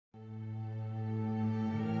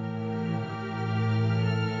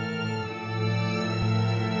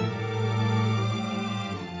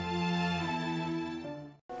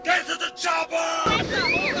Oh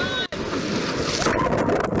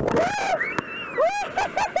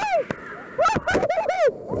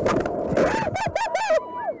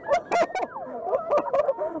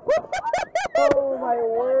my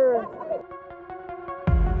word!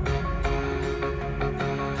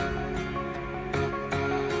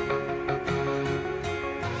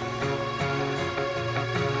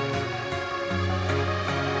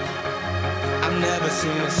 I've never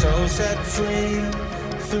seen a soul set free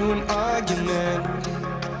through an argument.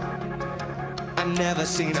 I've never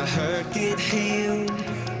seen a hurt get healed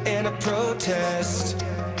in a protest.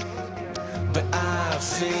 But I've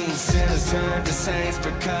seen sinners turn to saints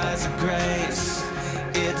because of grace.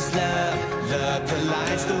 It's love, love that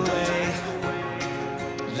lights the way.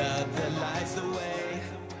 Love that lights the way.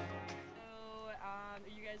 So,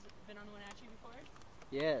 you guys been on the Wenatchee before?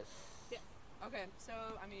 Yes. Yeah. Okay, so,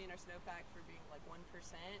 I mean, our snowpack for being like 1%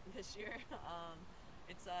 this year,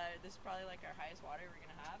 this is probably like our highest water we're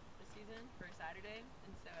gonna have this season for a Saturday,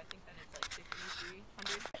 and so I think that it's like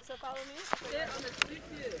 6,300. So follow me. Sit on this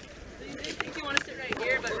Bluetooth. So you may think you want to sit right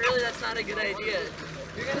here, but really that's not a good idea.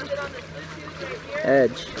 You're gonna sit on this Bluetooth right here.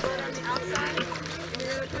 Edge. You put it on the outside, and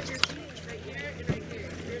you're gonna put your feet right here and right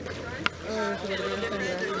here. Here's the front.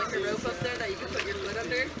 There's like a rope up there that you can put your foot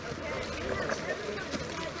under.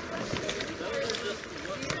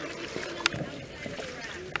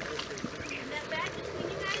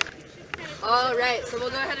 All right, so we'll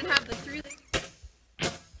go ahead and have the three.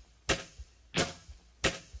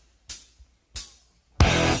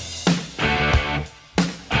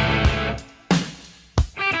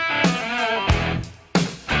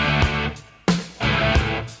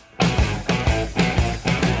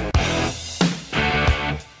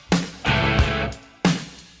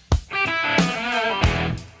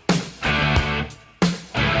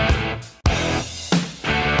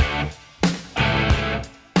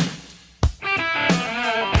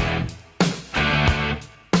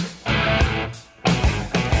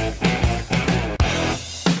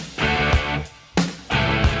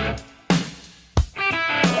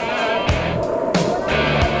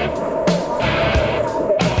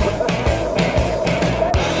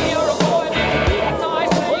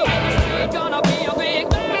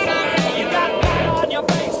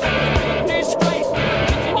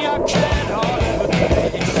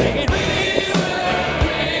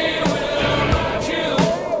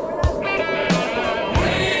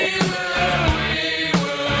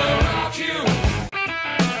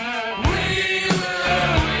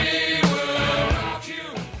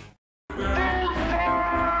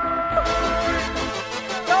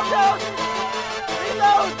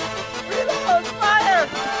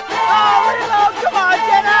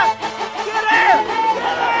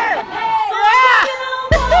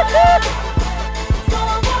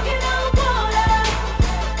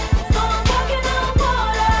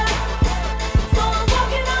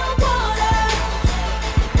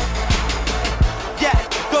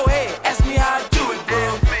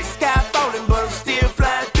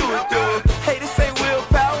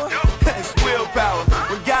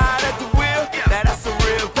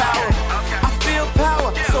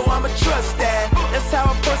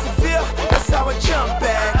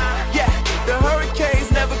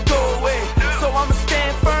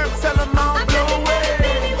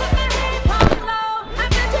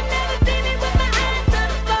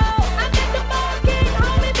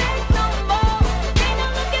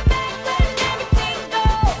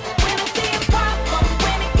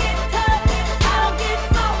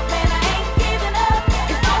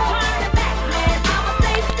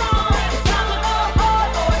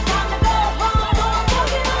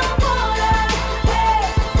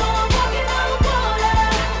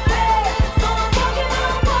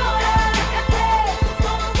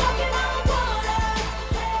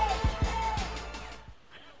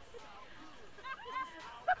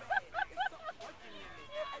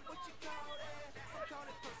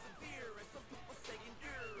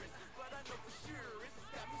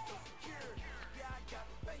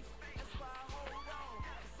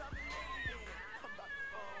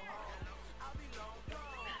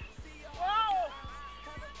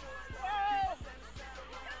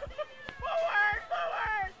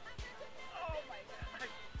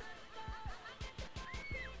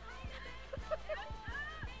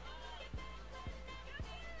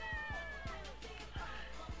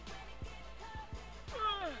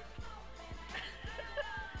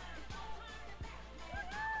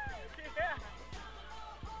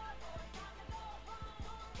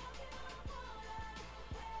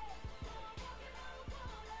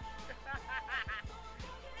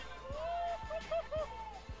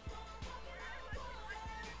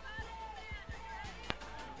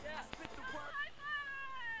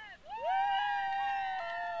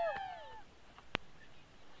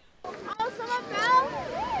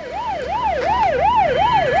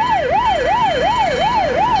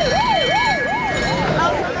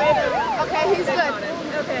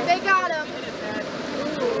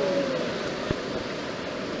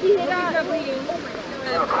 He hit us. He's bleeding.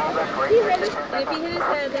 Oh my God. He hit his, if he hit his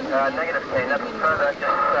head, then he's negative 10, nothing further,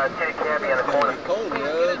 just take a cabby on the corner. Cold, bro.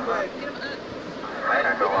 I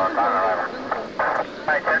don't know,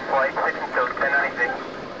 Alright, 10 flight, 62, 1096.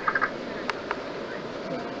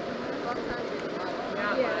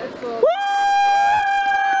 yeah, that's cool.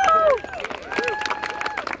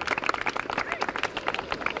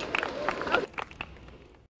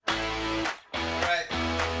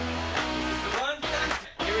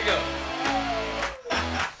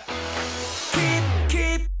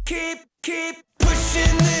 Keep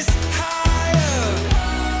pushing this higher.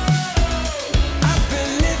 I've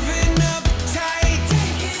been living uptight,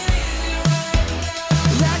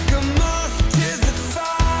 like a moth to the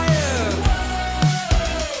fire,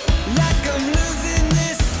 like I'm losing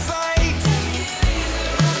this fight.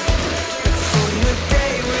 From the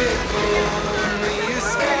day we're born, we are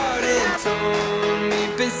scarred and torn.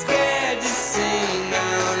 We've been scared to sing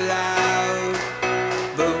out loud,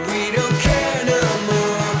 but we don't care no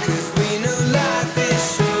more, 'cause we know life is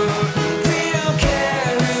short. We don't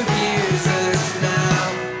care who hears us now.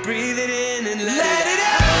 Breathe it in and let it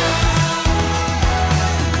out.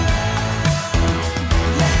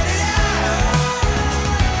 Let it out.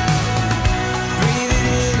 Breathe it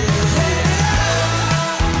in and let it out.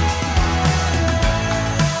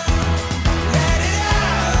 Let it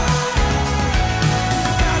out.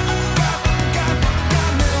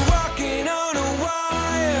 Got me walking on a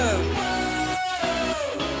wire.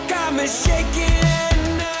 Got me shaking at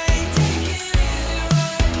night.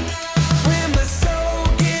 When my soul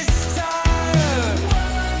gets tired,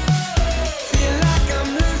 feel like I'm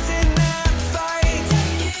losing that fight.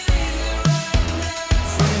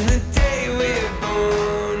 From the day we're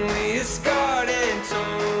born, we are scarred and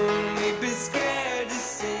torn. We've been scared to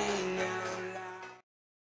sing out loud.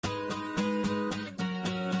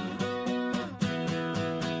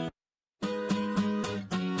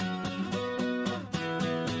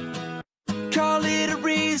 Call it a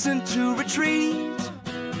reason to retreat.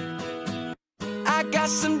 I got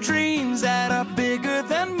some dreams that are bigger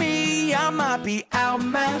than me. I might be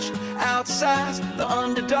outmatched, outsized, the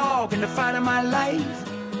underdog in the fight of my life.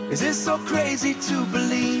 Is it so crazy to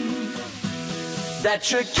believe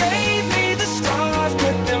that you gave me the stars,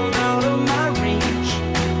 put them out of my reach?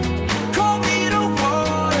 Call me the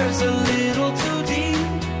waters a little too deep.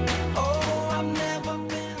 Oh, I've never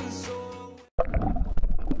been so.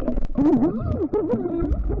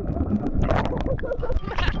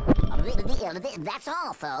 That's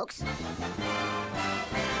all, folks.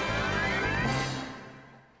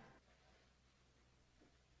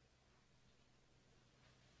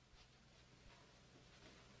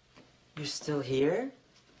 You're still here?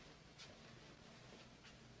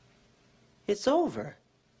 It's over.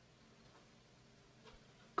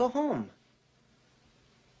 Go home.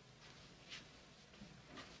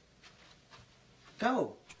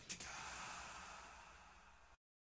 Go.